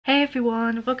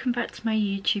everyone, welcome back to my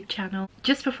YouTube channel.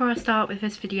 Just before I start with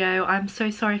this video, I'm so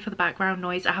sorry for the background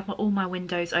noise. I have all my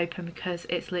windows open because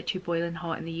it's literally boiling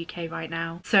hot in the UK right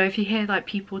now. So if you hear like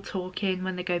people talking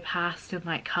when they go past and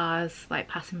like cars like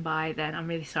passing by, then I'm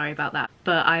really sorry about that.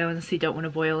 But I honestly don't want to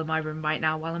boil in my room right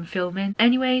now while I'm filming.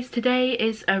 Anyways, today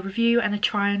is a review and a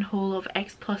try and haul of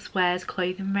XplusWear's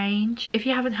clothing range. If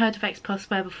you haven't heard of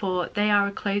XplusWear before, they are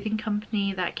a clothing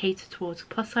company that cater towards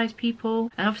plus size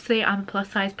people. And obviously I'm a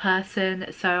plus size person,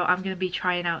 so I'm going to be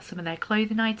trying out some of their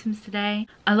clothing items today.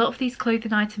 A lot of these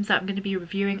clothing items that I'm going to be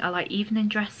reviewing are like evening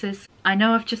dresses. I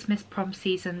know I've just missed prom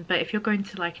season, but if you're going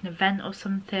to like an event or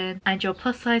something and you're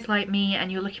plus size like me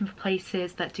and you're looking for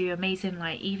places that do amazing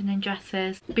like evening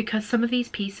dresses, because some of these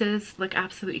pieces look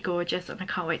absolutely gorgeous and I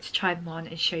can't wait to try them on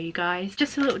and show you guys.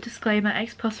 Just a little disclaimer,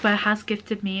 XplusWear has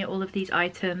gifted me all of these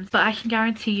items, but I can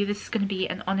guarantee you this is going to be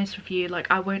an honest review. Like,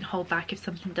 I won't hold back if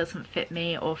something doesn't fit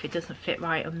me or if it doesn't fit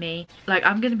right on me. Like,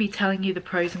 I'm going to be telling you the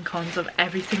pros and cons of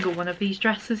every single one of these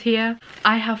dresses here.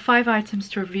 I have 5 items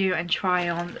to review and try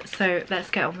on, so let's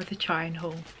get on with the try and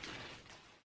haul.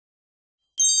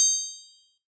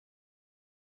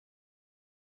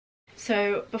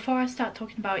 So before I start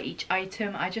talking about each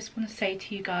item, I just want to say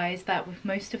to you guys that with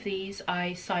most of these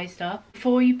I sized up.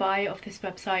 Before you buy off this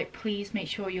website, please make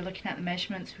sure you're looking at the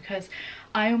measurements, because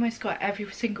I almost got every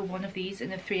single one of these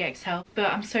in a 3XL,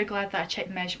 but I'm so glad that I checked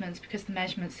the measurements because the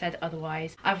measurements said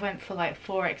otherwise. I went for like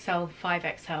 4XL and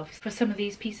 5XL for some of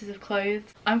these pieces of clothes.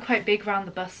 I'm quite big around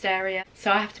the bust area,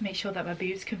 so I have to make sure that my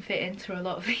boobs can fit into a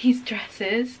lot of these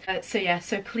dresses.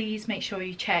 So please make sure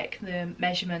you check the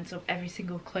measurements of every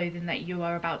single clothing that you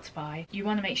are about to buy. You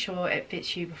want to make sure it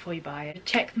fits you before you buy it.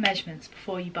 Check the measurements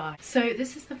before you buy. So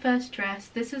this is the first dress.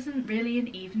 This isn't really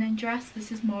an evening dress,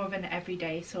 this is more of an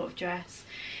everyday sort of dress.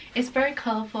 It's very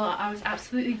colourful. I was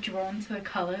absolutely drawn to the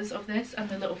colours of this and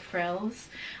the little frills.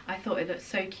 I thought it looked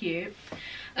so cute.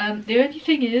 The only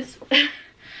thing is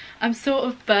I'm sort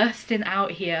of bursting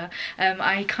out here.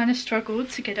 I kind of struggled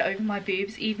to get it over my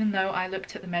boobs even though I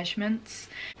looked at the measurements.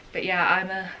 But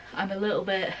yeah, I'm a little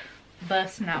bit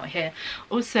bursting out here.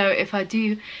 Also, if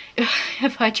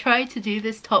I try to do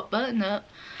this top button up,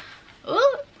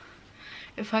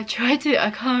 I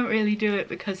can't really do it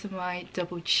because of my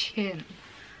double chin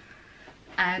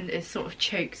and it sort of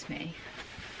chokes me.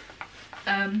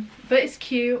 But it's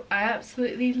cute. I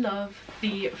absolutely love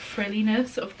the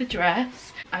frilliness of the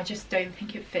dress. I just don't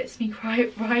think it fits me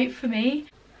quite right for me.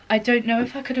 I don't know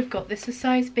if I could have got this a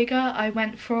size bigger. I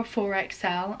went for a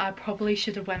 4XL. I probably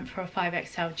should have went for a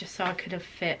 5XL just so I could have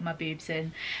fit my boobs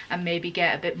in and maybe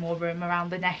get a bit more room around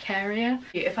the neck area.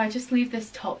 If I just leave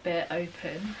this top bit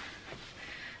open,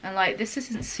 and like this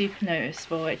isn't super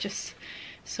noticeable, it just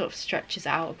sort of stretches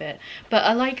out a bit, but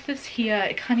I like this here.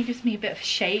 It kind of gives me a bit of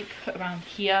shape around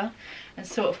here and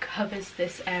sort of covers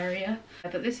this area.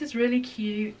 But this is really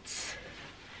cute.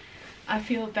 I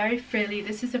feel very frilly.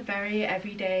 This is a very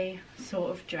everyday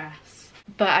sort of dress,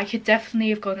 but I could definitely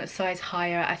have gone a size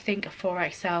higher. I think a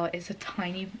 4XL is a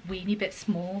tiny weeny bit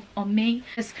small on me.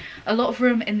 There's a lot of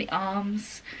room in the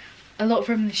arms, a lot of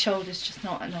room in the shoulders, just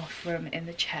not enough room in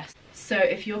the chest. So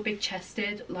if you're big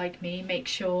chested like me, make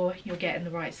sure you're getting the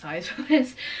right size for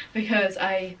this, because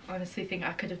I honestly think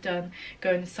I could have done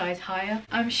going a size higher.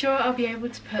 I'm sure I'll be able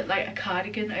to put like a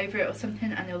cardigan over it or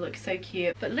something and it'll look so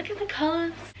cute. But look at the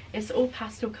colours. It's all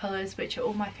pastel colours, which are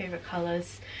all my favourite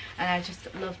colours, and I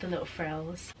just love the little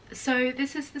frills. So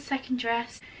this is the second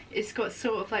dress. It's got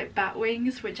sort of like bat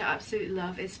wings, which I absolutely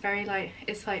love. It's very like,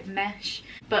 it's like mesh,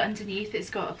 but underneath it's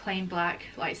got a plain black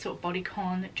like sort of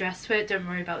bodycon dress to it. Don't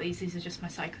worry about these are just my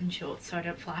cycling shorts so I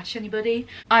don't flash anybody.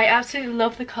 I absolutely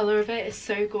love the colour of it. It's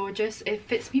so gorgeous. It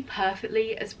fits me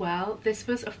perfectly as well. This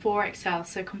was a 4XL,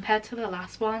 so compared to the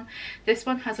last one, this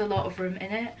one has a lot of room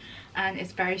in it and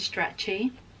it's very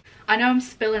stretchy. I know I'm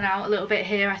spilling out a little bit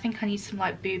here. I think I need some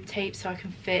like boob tape so I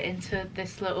can fit into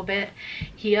this little bit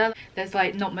here. There's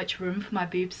like not much room for my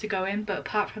boobs to go in, but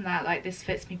apart from that, like this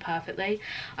fits me perfectly.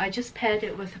 I just paired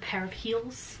it with a pair of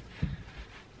heels.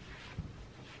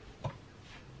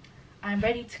 I'm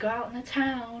ready to go out in the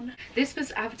town. This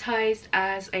was advertised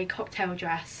as a cocktail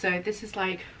dress, so this is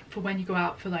like for when you go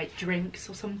out for like drinks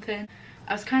or something.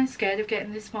 I was kind of scared of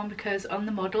getting this one because on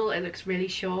the model it looks really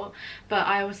short, but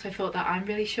I also thought that I'm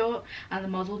really short and the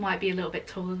model might be a little bit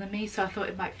taller than me, so I thought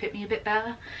it might fit me a bit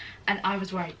better, and I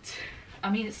was right. I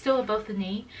mean, it's still above the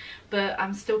knee, but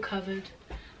I'm still covered.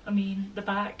 I mean, the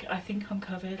back, I think I'm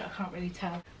covered, I can't really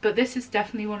tell. But this is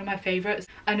definitely one of my favourites.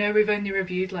 I know we've only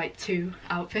reviewed like 2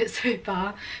 outfits so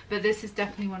far, but this is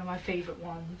definitely one of my favourite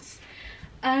ones.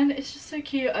 And it's just so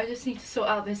cute. I just need to sort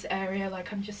out this area,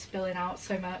 like I'm just spilling out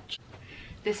so much.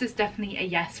 this is definitely a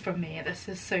yes from me. This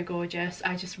is so gorgeous.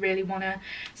 I just really want to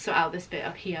sort out this bit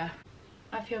up here.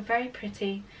 I feel very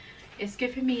pretty. It's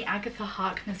giving me Agatha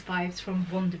Harkness vibes from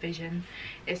WandaVision.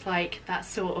 It's like that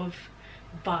sort of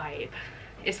vibe.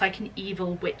 It's like an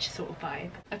evil witch sort of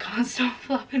vibe. I can't stop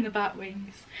flapping the bat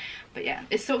wings. But yeah,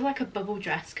 it's sort of like a bubble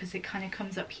dress because it kind of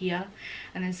comes up here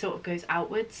and then sort of goes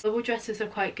outwards. Bubble dresses are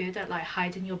quite good at like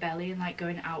hiding your belly and like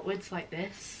going outwards like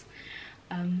this.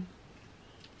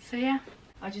 So yeah,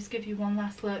 I'll just give you one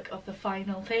last look of the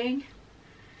final thing.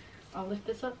 I'll lift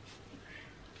this up.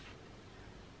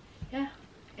 Yeah,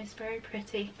 it's very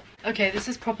pretty. Okay, this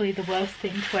is probably the worst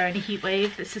thing to wear in a heat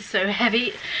wave. This is so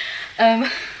heavy.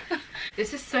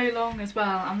 This is so long as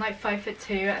well. I'm like 5'2"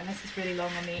 and this is really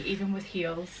long on me, even with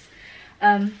heels.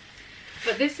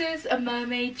 But this is a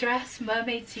mermaid dress,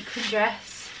 mermaid sequin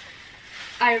dress.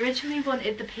 I originally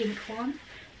wanted the pink one,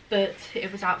 but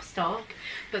it was out of stock.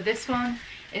 But this one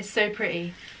is so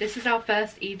pretty. This is our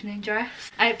first evening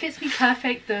dress. And it fits me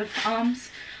perfect. The arms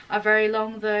are very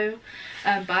long though,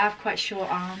 but I have quite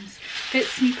short arms.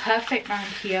 Fits me perfect round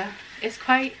here. It's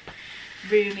quite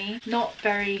roomy, not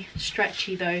very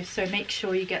stretchy though, so make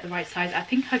sure you get the right size. I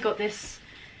think I got this,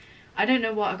 I don't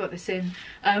know what I got this in.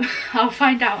 I'll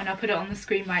find out and I'll put it on the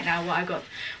screen right now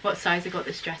what size I got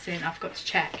this dress in. I've got to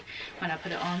check when I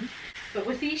put it on. But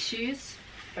with these shoes,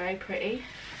 very pretty,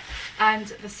 and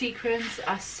the sequins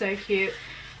are so cute.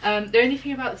 The only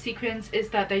thing about the sequins is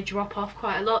that they drop off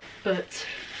quite a lot, but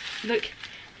look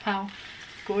how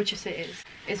gorgeous it is.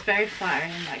 It's very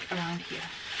flattering like around here.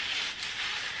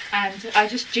 And I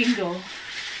just jingle.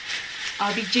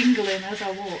 I'll be jingling as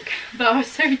I walk. But I was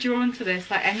so drawn to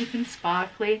this, like anything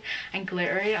sparkly and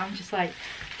glittery, I'm just like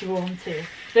drawn to.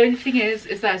 The only thing is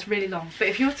that it's really long. But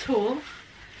if you're tall,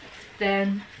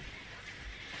 then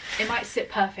it might sit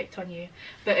perfect on you.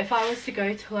 But if I was to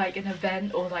go to like an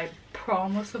event or like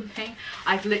prom or something,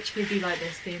 I'd literally be like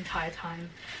this the entire time,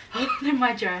 holding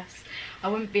my dress. I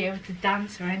wouldn't be able to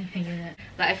dance or anything in it.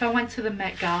 Like if I went to the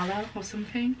Met Gala or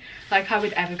something, like I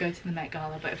would ever go to the Met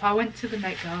Gala, but if I went to the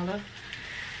Met Gala,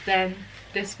 then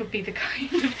this would be the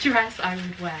kind of dress I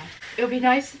would wear. It would be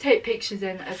nice to take pictures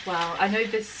in as well. I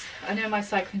know my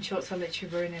cycling shorts are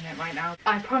literally ruining it right now.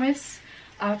 I promise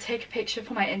I'll take a picture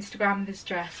for my Instagram of this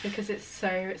dress because it's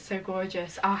so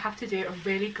gorgeous. I'll have to do a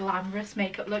really glamorous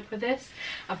makeup look with this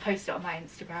and post it on my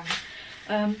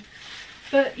Instagram.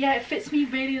 But yeah, it fits me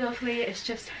really lovely. It's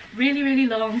just really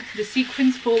long. The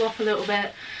sequins fall off a little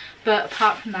bit, but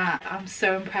apart from that, I'm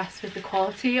so impressed with the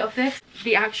quality of this.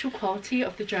 The actual quality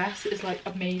of the dress is like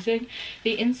amazing.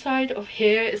 The inside of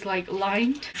here is like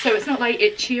lined, so it's not like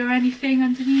itchy or anything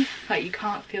underneath. Like you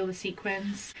can't feel the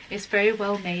sequins. It's very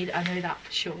well made, I know that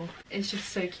for sure. It's just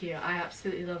so cute. I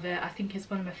absolutely love it. I think it's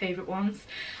one of my favourite ones.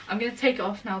 I'm going to take it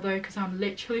off now though because I'm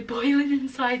literally boiling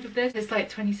inside of this. It's like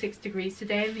 26 degrees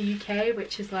today in the UK,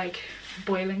 which is like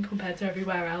boiling compared to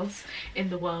everywhere else in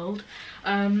the world.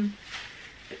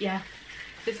 But yeah,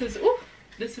 this is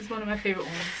one of my favourite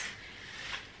ones.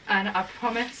 And I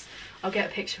promise I'll get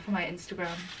a picture for my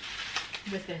Instagram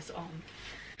with this on.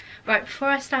 Right, before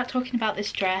I start talking about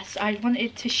this dress, I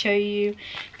wanted to show you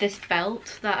this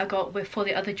belt that I got for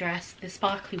the other dress, the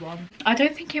sparkly one. I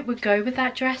don't think it would go with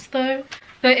that dress though,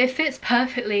 but it fits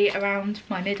perfectly around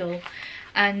my middle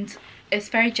and it's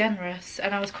very generous,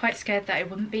 and I was quite scared that it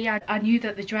wouldn't be. I knew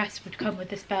that the dress would come with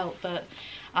this belt, but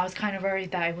I was kind of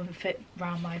worried that it wouldn't fit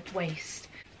around my waist.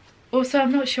 Also,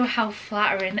 I'm not sure how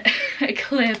flattering a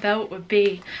clear belt would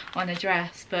be on a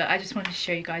dress, but I just wanted to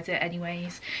show you guys it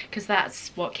anyways, because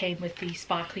that's what came with the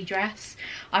sparkly dress.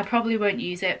 I probably won't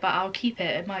use it, but I'll keep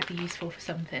it. It might be useful for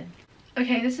something.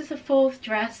 Okay, this is the fourth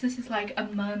dress. This is like a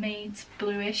mermaid's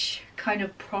bluish kind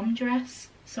of prom dress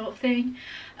sort of thing.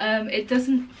 It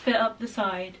doesn't fit up the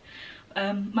side.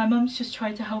 My mum's just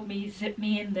tried to help me zip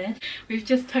me in this. We've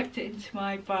just tucked it into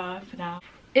my bra for now.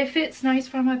 It fits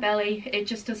nice around my belly, it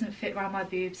just doesn't fit around my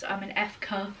boobs. I'm an F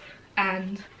cup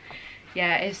and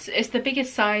yeah, it's the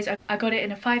biggest size. I got it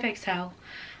in a 5XL,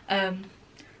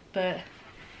 but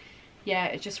yeah,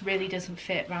 it just really doesn't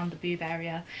fit around the boob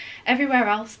area. Everywhere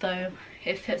else though,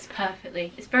 it fits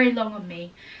perfectly. It's very long on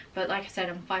me, but like I said,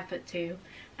 I'm 5'2"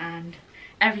 and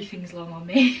everything's long on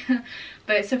me.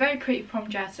 But it's a very pretty prom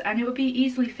dress and it would be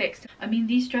easily fixed. I mean,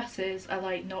 these dresses are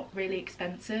like not really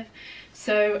expensive,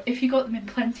 so if you got them in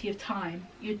plenty of time,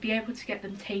 you'd be able to get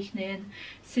them taken in,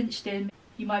 cinched in.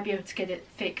 You might be able to get it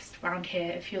fixed around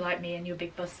here if you're like me and you're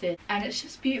big busted. And it's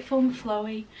just beautiful and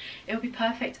flowy. It would be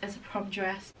perfect as a prom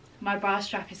dress. My bra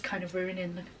strap is kind of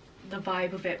ruining the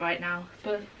vibe of it right now,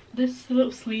 but this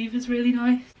little sleeve is really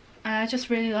nice. And I just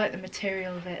really like the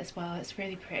material of it as well. It's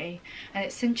really pretty, and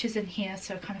it cinches in here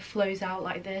so it kind of flows out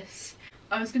like this.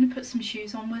 I was going to put some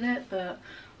shoes on with it, but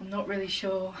I'm not really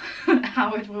sure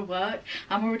how it will work.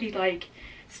 I'm already like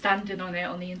standing on it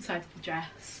on the inside of the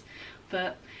dress,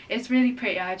 but it's really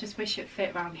pretty. I just wish it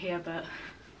fit around here, but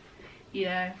you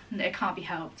know, it can't be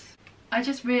helped. I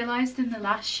just realised in the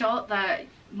last shot that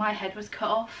my head was cut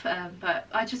off, but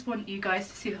I just want you guys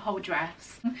to see the whole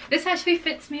dress. This actually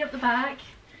fits me up the back.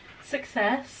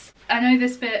 Success. I know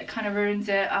this bit kind of ruins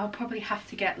it. I'll probably have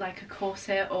to get like a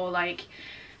corset or like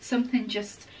something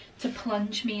just to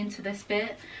plunge me into this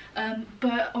bit,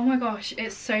 but oh my gosh,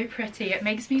 it's so pretty. It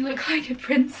makes me look like a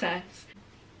princess.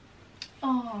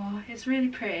 Oh, it's really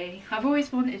pretty. I've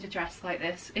always wanted a dress like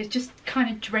this. It just kind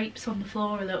of drapes on the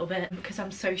floor a little bit because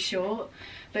I'm so short,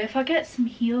 but if I get some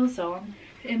heels on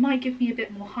it might give me a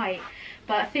bit more height.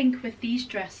 But I think with these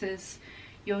dresses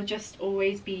you'll just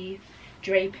always be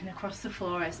draping across the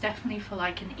floor. It's definitely for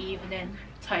like an evening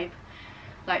type,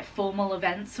 like formal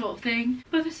event sort of thing.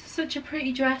 But this is such a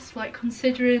pretty dress, like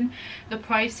considering the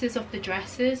prices of the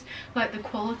dresses. Like the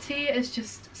quality is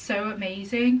just so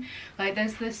amazing. Like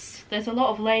there's a lot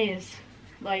of layers.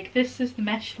 Like this is the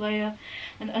mesh layer,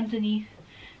 and underneath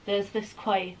there's this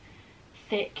quite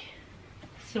thick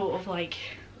sort of like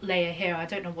layer here. I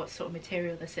don't know what sort of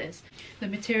material this is. The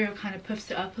material kind of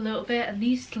puffs it up a little bit, and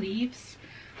these sleeves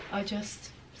are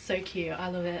just so cute. I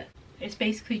love it. It's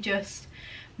basically just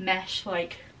mesh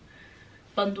like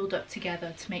bundled up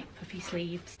together to make puffy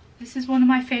sleeves. This is one of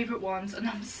my favourite ones, and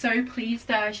I'm so pleased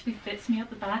that it actually fits me up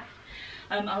the back.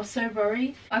 I was so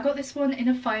worried. I got this one in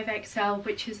a 5XL,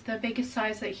 which is the biggest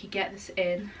size that you could get this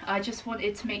in. I just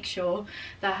wanted to make sure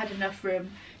that I had enough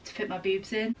room to fit my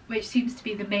boobs in, which seems to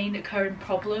be the main occurring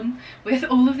problem with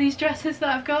all of these dresses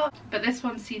that I've got. But this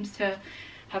one seems to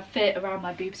have fit around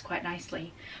my boobs quite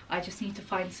nicely. I just need to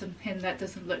find something that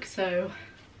doesn't look so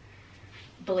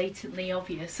blatantly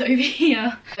obvious over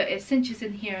here. But it cinches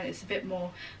in here and it's a bit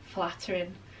more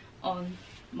flattering on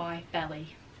my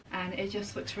belly, and it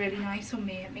just looks really nice on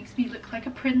me. It makes me look like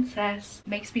a princess. It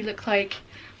makes me look like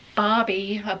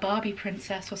Barbie, a Barbie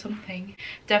princess or something.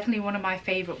 Definitely one of my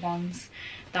favourite ones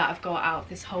that I've got out of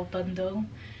this whole bundle.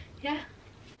 Yeah.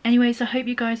 Anyways, I hope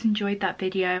you guys enjoyed that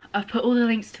video. I've put all the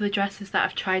links to the dresses that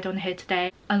I've tried on here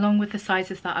today, along with the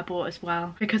sizes that I bought as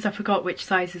well, because I forgot which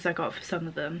sizes I got for some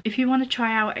of them. If you want to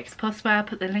try out XplusWear, I'll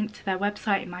put the link to their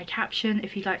website in my caption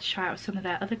if you'd like to try out some of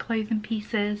their other clothing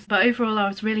pieces. But overall, I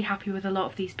was really happy with a lot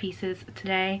of these pieces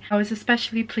today. I was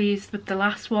especially pleased with the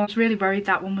last one. I was really worried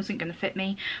that one wasn't going to fit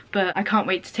me, but I can't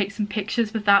wait to take some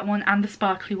pictures with that one and the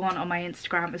sparkly one on my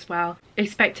Instagram as well.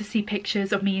 Expect to see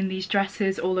pictures of me in these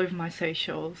dresses all over my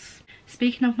socials.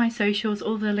 Speaking of my socials,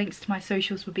 all the links to my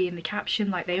socials will be in the caption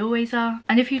like they always are.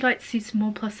 And if you'd like to see some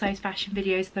more plus size fashion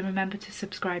videos, then remember to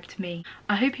subscribe to me.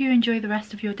 I hope you enjoy the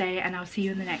rest of your day, and I'll see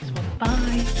you in the next one.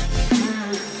 Bye!